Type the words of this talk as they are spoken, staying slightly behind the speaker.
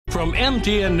From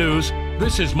MTN News,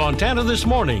 this is Montana This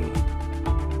Morning.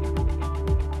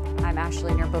 I'm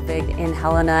Ashley Nerbovig in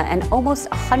Helena, and almost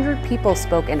 100 people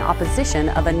spoke in opposition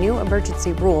of a new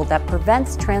emergency rule that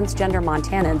prevents transgender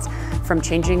Montanans from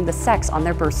changing the sex on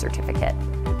their birth certificate.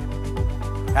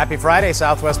 Happy Friday,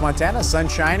 Southwest Montana. Sun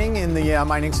shining in the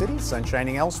mining city, sun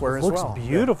shining elsewhere as well. Looks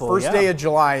beautiful. First day of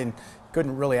July, and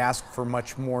couldn't really ask for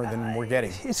much more than we're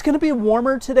getting. It's going to be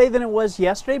warmer today than it was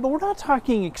yesterday, but we're not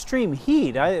talking extreme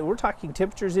heat. We're talking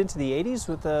temperatures into the 80s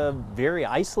with a very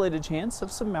isolated chance of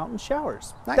some mountain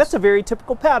showers. Nice. That's a very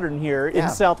typical pattern here in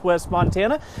Southwest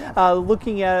Montana.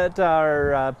 Looking at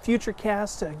our future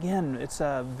cast, again, it's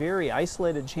a very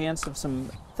isolated chance of some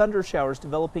thunder showers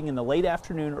developing in the late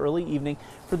afternoon, early evening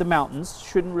for the mountains.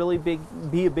 Shouldn't really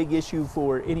be a big issue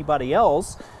for anybody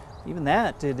else. Even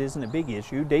that, it isn't a big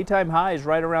issue. Daytime high is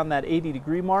right around that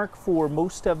 80-degree mark for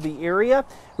most of the area.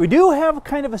 We do have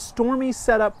kind of a stormy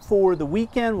setup for the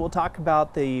weekend. We'll talk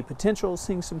about the potential of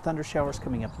seeing some thunder showers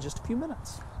coming up in just a few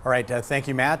minutes. All right, thank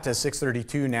you, Matt.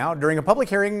 6:32 now. During a public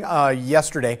hearing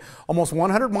yesterday, almost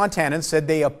 100 Montanans said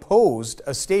they opposed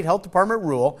a state health department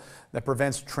rule that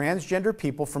prevents transgender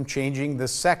people from changing the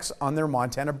sex on their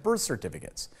Montana birth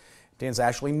certificates. Dan's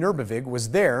Ashley Nerbovig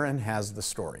was there and has the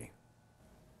story.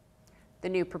 The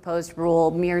new proposed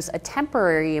rule mirrors a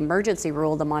temporary emergency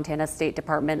rule the Montana State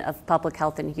Department of Public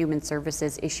Health and Human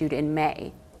Services issued in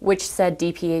May, which said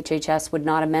DPHHS would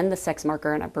not amend the sex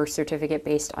marker on a birth certificate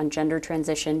based on gender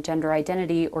transition, gender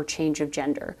identity, or change of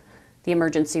gender. The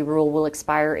emergency rule will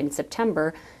expire in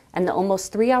September, and the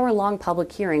almost 3-hour-long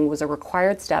public hearing was a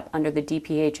required step under the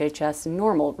DPHHS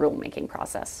normal rulemaking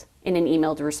process. In an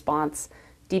emailed response,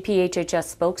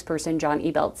 DPHHS spokesperson John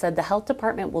Ebelt said the health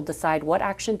department will decide what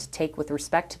action to take with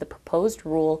respect to the proposed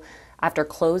rule after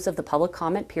close of the public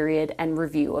comment period and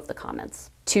review of the comments.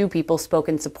 2 people spoke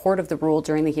in support of the rule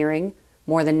during the hearing.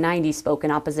 More than 90 spoke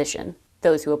in opposition.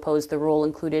 Those who opposed the rule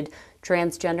included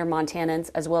transgender Montanans,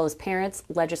 as well as parents,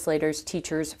 legislators,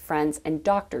 teachers, friends, and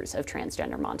doctors of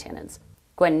transgender Montanans.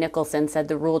 Gwen Nicholson said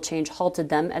the rule change halted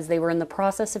them as they were in the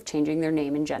process of changing their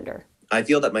name and gender. I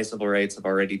feel that my civil rights have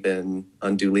already been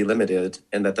unduly limited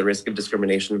and that the risk of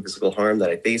discrimination and physical harm that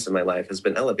I face in my life has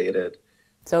been elevated.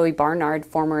 Zoe Barnard,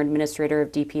 former administrator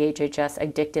of DPHHS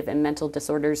Addictive and Mental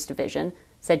Disorders Division,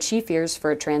 said she fears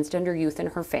for a transgender youth in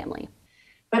her family.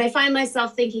 But I find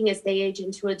myself thinking as they age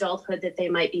into adulthood that they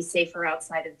might be safer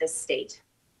outside of this state.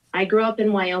 I grew up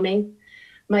in Wyoming.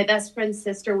 My best friend's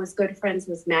sister was good friends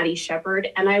with Maddie Shepard,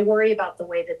 and I worry about the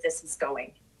way that this is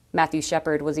going. Matthew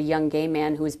Shepard was a young gay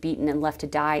man who was beaten and left to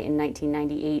die in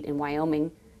 1998 in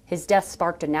Wyoming. His death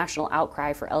sparked a national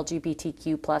outcry for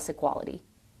LGBTQ+ equality.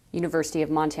 University of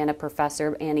Montana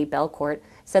professor Annie Belcourt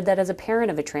said that as a parent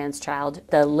of a trans child,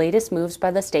 the latest moves by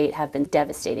the state have been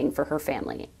devastating for her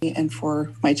family. And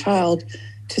for my child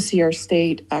to see our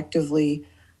state actively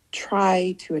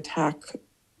try to attack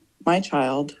my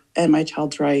child and my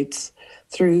child's rights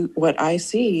through what I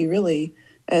see really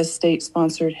as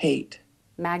state-sponsored hate.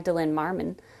 Magdalene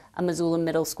Marmon, a Missoula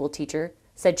middle school teacher,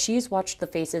 said she's watched the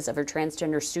faces of her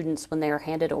transgender students when they are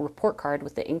handed a report card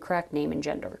with the incorrect name and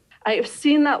gender. I have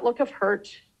seen that look of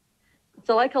hurt. It's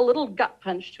like a little gut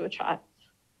punch to a child.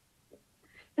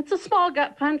 It's a small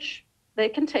gut punch. They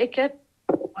can take it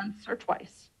once or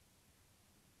twice.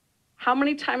 How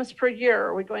many times per year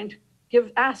are we going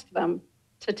to ask them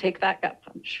to take that gut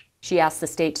punch? She asked the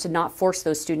state to not force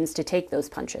those students to take those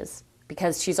punches,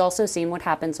 because she's also seen what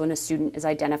happens when a student is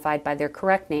identified by their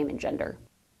correct name and gender.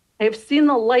 I've seen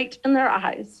the light in their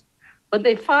eyes when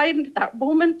they find that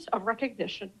moment of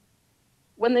recognition,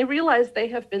 when they realize they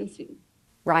have been seen.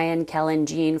 Ryan Kellen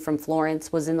Jean from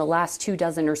Florence was in the last 2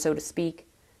 dozen or so to speak.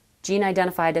 Jean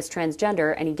identified as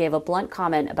transgender, and he gave a blunt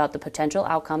comment about the potential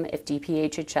outcome if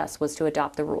DPHHS was to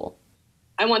adopt the rule.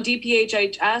 I want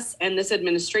DPHHS and this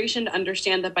administration to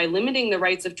understand that by limiting the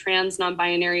rights of trans,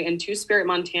 non-binary, and two-spirit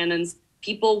Montanans,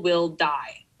 people will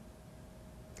die.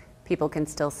 People can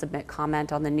still submit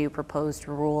comment on the new proposed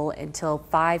rule until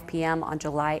 5 p.m. on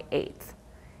July 8th.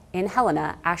 In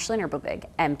Helena, Ashley Nerbovig,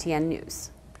 MTN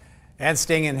News. And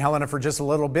staying in Helena for just a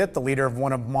little bit, the leader of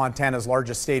one of Montana's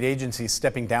largest state agencies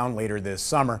stepping down later this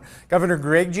summer. Governor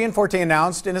Greg Gianforte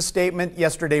announced in a statement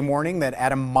yesterday morning that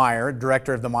Adam Meyer,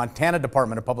 director of the Montana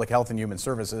Department of Public Health and Human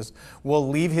Services, will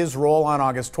leave his role on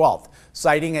August 12th,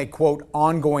 citing a, quote,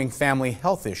 ongoing family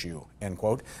health issue, end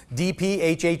quote.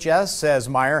 DPHHS says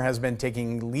Meyer has been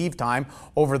taking leave time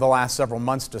over the last several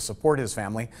months to support his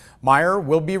family. Meyer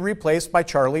will be replaced by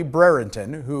Charlie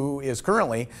Brereton, who is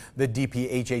currently the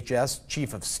DPHHS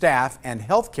Chief of Staff and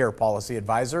Healthcare Policy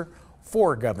Advisor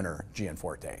for Governor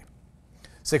Gianforte.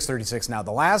 6:36 now.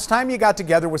 The last time you got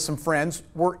together with some friends,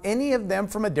 were any of them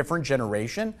from a different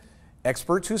generation?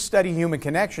 Experts who study human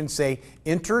connection say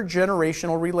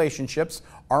intergenerational relationships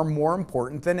are more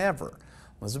important than ever.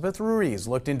 Elizabeth Ruiz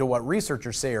looked into what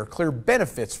researchers say are clear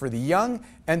benefits for the young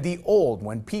and the old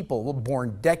when people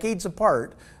born decades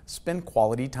apart spend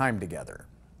quality time together.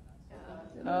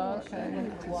 Okay.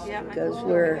 Because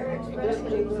we're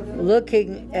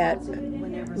looking at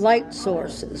light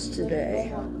sources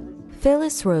today.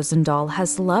 Phyllis Rosendahl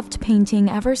has loved painting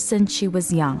ever since she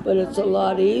was young. But it's a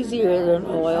lot easier than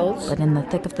oils. But in the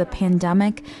thick of the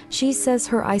pandemic, she says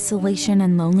her isolation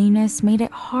and loneliness made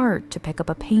it hard to pick up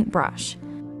a paintbrush.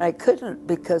 I couldn't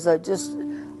because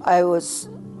I was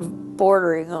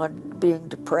bordering on being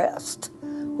depressed,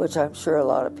 which I'm sure a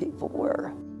lot of people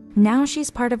were. Now she's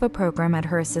part of a program at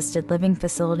her assisted living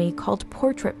facility called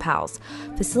Portrait Pals,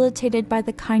 facilitated by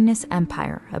the Kindness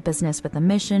Empire, a business with a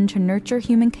mission to nurture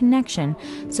human connection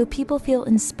so people feel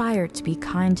inspired to be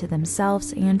kind to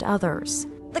themselves and others.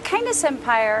 The Kindness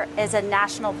Empire is a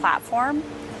national platform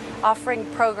offering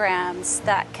programs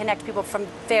that connect people from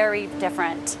very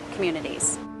different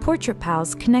communities. Portrait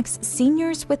Pals connects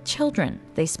seniors with children.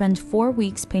 They spend 4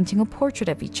 weeks painting a portrait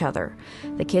of each other.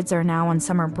 The kids are now on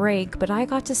summer break, but I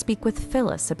got to speak with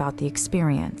Phyllis about the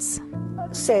experience.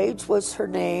 Sage was her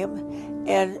name,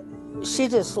 and she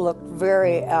just looked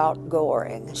very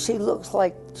outgoing. She looks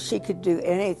like she could do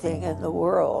anything in the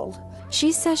world.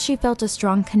 She says she felt a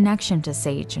strong connection to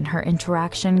Sage, and her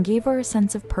interaction gave her a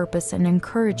sense of purpose and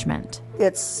encouragement.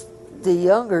 It's the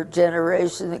younger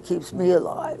generation that keeps me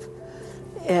alive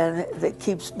and that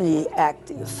keeps me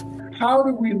active. How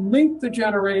do we link the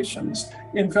generations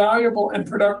in valuable and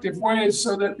productive ways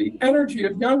so that the energy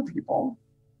of young people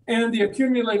and the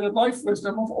accumulated life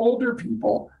wisdom of older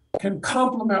people can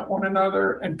complement one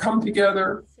another and come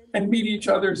together and meet each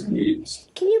other's needs?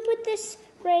 Can you put this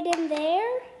right in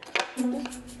there?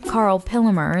 Carl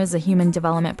Pillemer is a human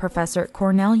development professor at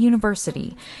Cornell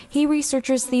University. He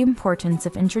researches the importance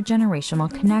of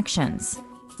intergenerational connections.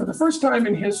 For the first time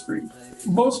in history,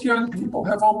 most young people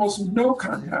have almost no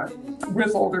contact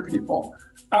with older people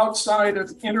outside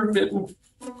of intermittent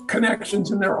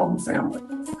connections in their own family.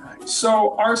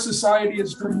 So our society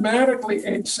is dramatically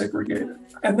age segregated.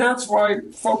 And that's why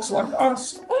folks like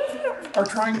us are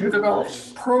trying to develop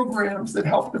programs that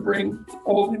help to bring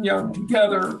old and young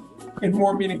together in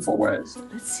more meaningful ways.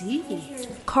 Let's see.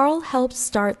 Carl helped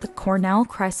start the Cornell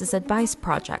Crisis Advice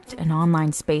Project, an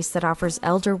online space that offers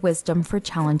elder wisdom for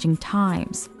challenging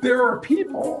times. There are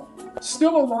people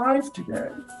still alive today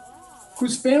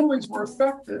whose families were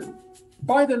affected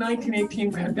by the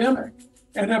 1918 pandemic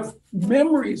and have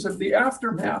memories of the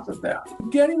aftermath of that.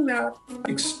 Getting that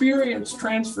experience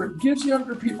transferred gives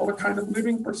younger people a kind of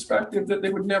living perspective that they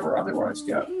would never otherwise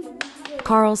get.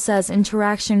 Carl says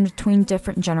interaction between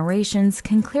different generations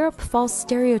can clear up false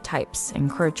stereotypes,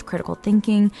 encourage critical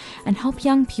thinking, and help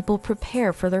young people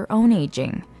prepare for their own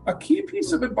aging. A key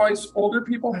piece of advice older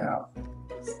people have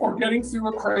for getting through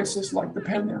a crisis like the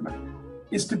pandemic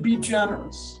is to be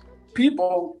generous.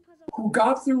 People who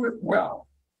got through it well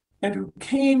and who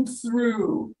came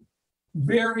through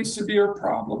very severe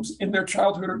problems in their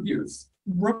childhood or youth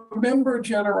remember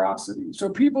generosity. So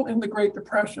people in the Great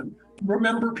Depression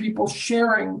remember people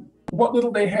sharing what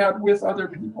little they had with other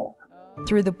people.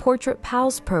 Through the Portrait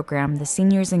Pals program, the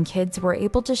seniors and kids were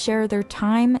able to share their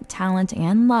time, talent,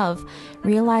 and love,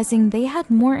 realizing they had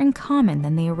more in common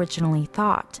than they originally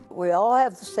thought. We all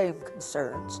have the same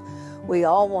concerns. We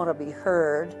all want to be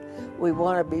heard. We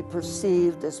want to be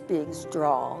perceived as being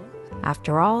strong.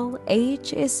 After all,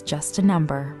 age is just a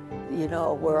number. You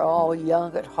know, we're all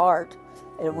young at heart,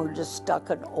 and we're just stuck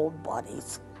in old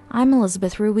bodies. I'm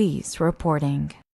Elizabeth Ruiz reporting.